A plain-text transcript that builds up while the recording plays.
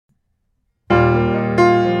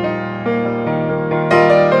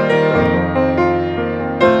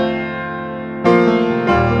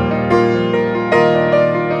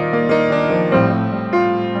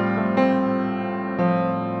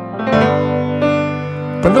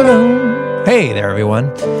Hey there,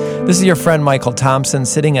 everyone. This is your friend Michael Thompson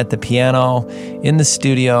sitting at the piano in the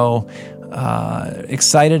studio,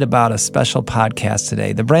 excited about a special podcast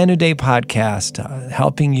today, the Brand New Day podcast,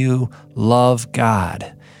 helping you love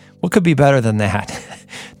God. What could be better than that?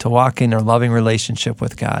 To walk in a loving relationship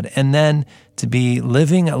with God, and then to be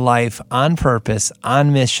living a life on purpose,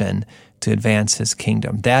 on mission to advance His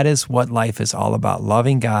kingdom. That is what life is all about,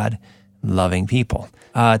 loving God, loving people.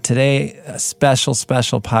 Today, a special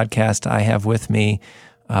podcast I have with me,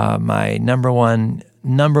 my number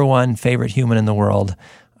one favorite human in the world,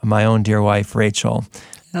 my own dear wife, Rachel.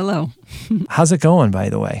 Hello. How's it going, by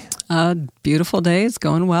the way? Beautiful day. It's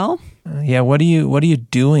going well. Yeah. What are you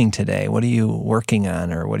doing today? What are you working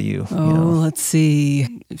on, or what are you? Let's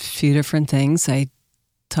see. A few different things. I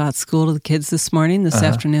taught school to the kids this morning. This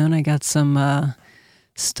afternoon, I got some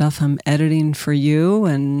stuff I'm editing for you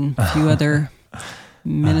and a few other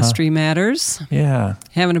ministry matters. Yeah.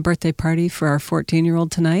 Having a birthday party for our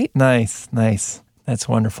 14-year-old tonight. Nice. That's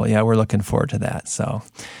wonderful. Yeah, we're looking forward to that. So,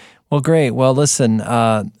 well, great. Well, listen,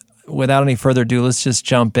 without any further ado, let's just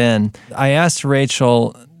jump in. I asked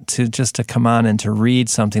Rachel to come on and to read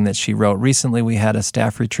something that she wrote. Recently, we had a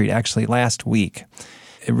staff retreat, actually last week.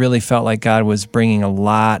 It really felt like God was bringing a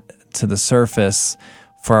lot to the surface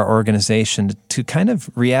for our organization to kind of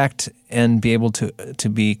react and be able to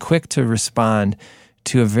be quick to respond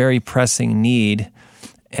to a very pressing need,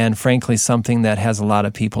 and frankly, something that has a lot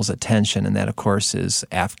of people's attention, and that, of course, is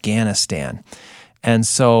Afghanistan. And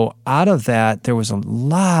so out of that, there was a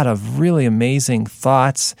lot of really amazing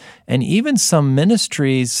thoughts, and even some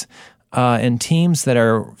ministries and teams that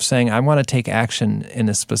are saying, I want to take action in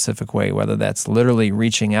a specific way, whether that's literally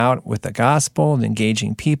reaching out with the gospel and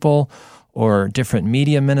engaging people, or different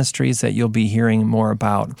media ministries that you'll be hearing more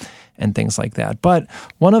about, and things like that. But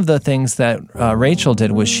one of the things that Rachel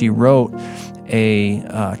did was she wrote a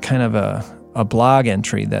kind of a blog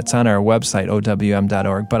entry that's on our website,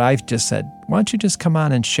 owm.org. But I've just said, why don't you just come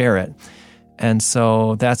on and share it? And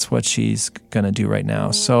so that's what she's going to do right now.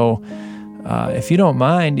 So if you don't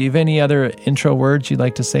mind, do you have any other intro words you'd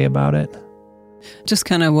like to say about it? Just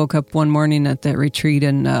kind of woke up one morning at that retreat,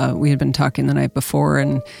 and we had been talking the night before,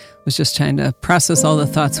 and was just trying to process all the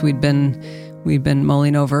thoughts we'd been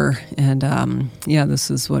mulling over, and this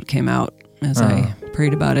is what came out as I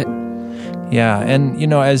prayed about it. Yeah, and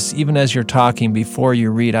as you're talking before you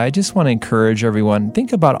read, I just want to encourage everyone,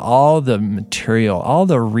 think about all the material, all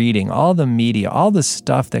the reading, all the media, all the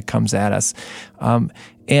stuff that comes at us,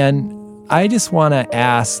 and I just want to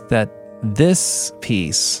ask that this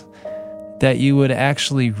piece, that you would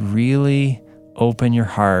actually really open your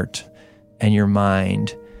heart and your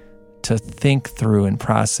mind to think through and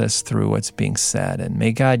process through what's being said. And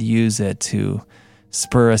may God use it to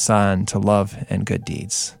spur us on to love and good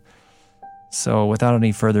deeds. So without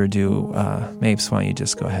any further ado, Mapes, why don't you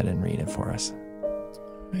just go ahead and read it for us?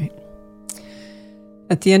 Right.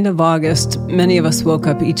 At the end of August, many of us woke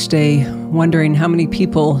up each day wondering how many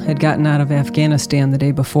people had gotten out of Afghanistan the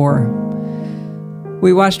day before.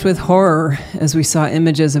 We watched with horror as we saw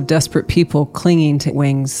images of desperate people clinging to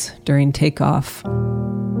wings during takeoff.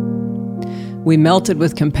 We melted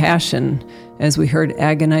with compassion as we heard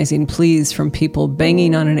agonizing pleas from people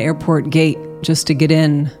banging on an airport gate just to get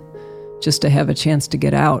in, just to have a chance to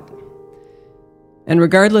get out. And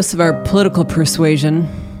regardless of our political persuasion,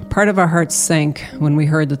 part of our hearts sank when we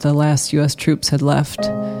heard that the last U.S. troops had left,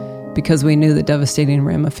 because we knew the devastating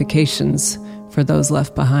ramifications for those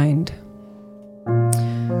left behind.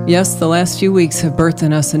 Yes, the last few weeks have birthed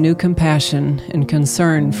in us a new compassion and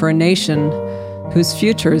concern for a nation whose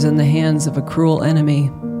future is in the hands of a cruel enemy.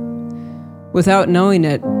 Without knowing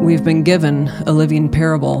it, we've been given a living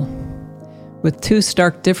parable with two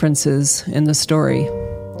stark differences in the story.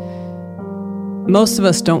 Most of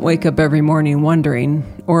us don't wake up every morning wondering,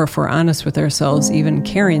 or if we're honest with ourselves, even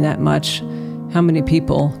caring that much, how many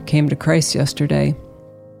people came to Christ yesterday.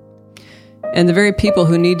 And the very people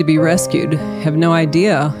who need to be rescued have no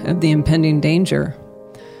idea of the impending danger.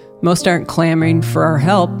 Most aren't clamoring for our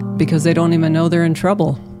help because they don't even know they're in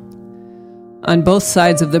trouble. On both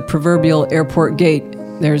sides of the proverbial airport gate,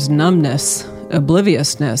 there's numbness,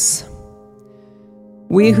 obliviousness.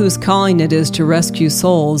 We whose calling it is to rescue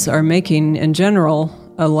souls are making, in general,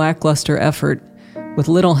 a lackluster effort with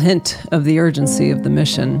little hint of the urgency of the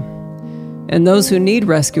mission. And those who need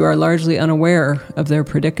rescue are largely unaware of their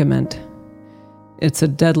predicament. It's a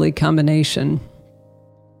deadly combination.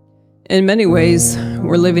 In many ways,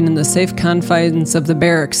 we're living in the safe confines of the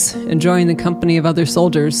barracks, enjoying the company of other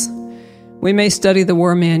soldiers. We may study the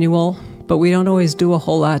war manual, but we don't always do a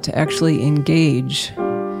whole lot to actually engage.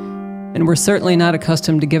 And we're certainly not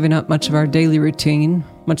accustomed to giving up much of our daily routine,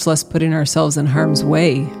 much less putting ourselves in harm's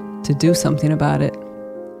way to do something about it.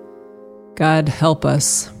 God, help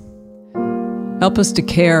us. Help us to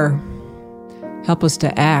care. Help us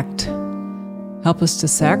to act. Help us to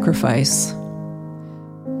sacrifice.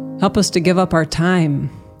 Help us to give up our time.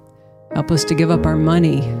 Help us to give up our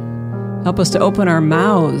money. Help us to open our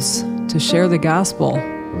mouths to share the gospel.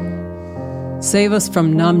 Save us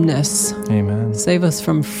from numbness. Amen. Save us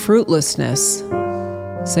from fruitlessness.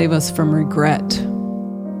 Save us from regret.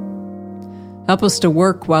 Help us to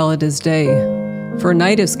work while it is day, for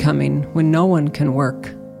night is coming when no one can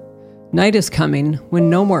work. Night is coming when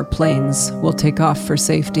no more planes will take off for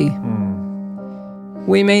safety.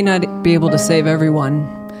 We may not be able to save everyone,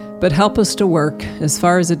 but help us to work as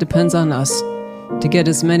far as it depends on us to get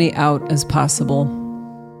as many out as possible.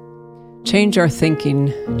 Change our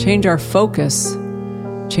thinking, change our focus,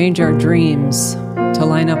 change our dreams to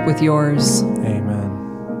line up with yours.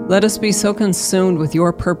 Amen. Let us be so consumed with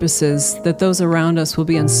your purposes that those around us will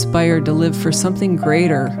be inspired to live for something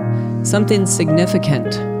greater, something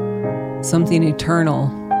significant, something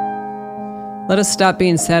eternal. Let us stop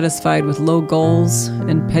being satisfied with low goals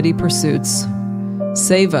and petty pursuits.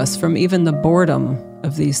 Save us from even the boredom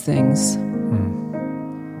of these things.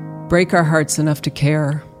 Break our hearts enough to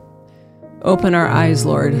care. Open our eyes,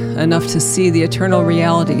 Lord, enough to see the eternal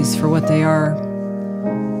realities for what they are.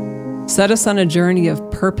 Set us on a journey of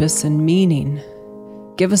purpose and meaning.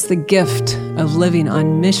 Give us the gift of living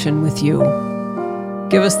on mission with you.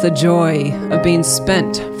 Give us the joy of being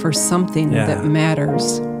spent for something that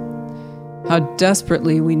matters. How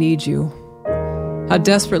desperately we need you. How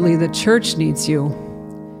desperately the church needs you.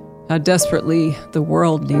 How desperately the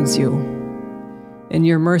world needs you. In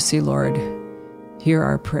your mercy, Lord, hear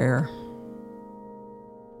our prayer.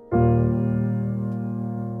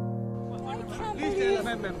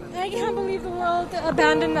 I can't believe the world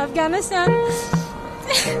abandoned Afghanistan.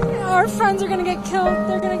 Our friends are going to get killed.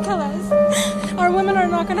 They're going to kill us. Our women are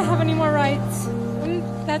not going to have any more rights. And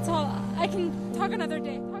that's all. I can talk another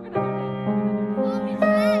day.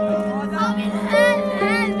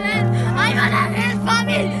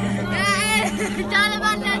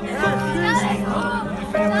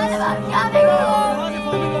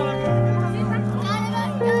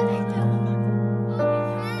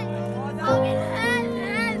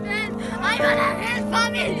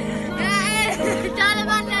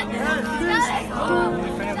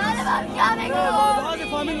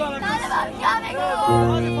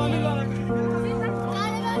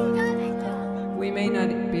 We may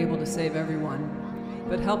not be able to save everyone,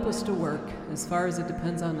 but help us to work as far as it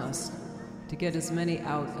depends on us to get as many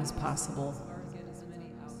out as possible.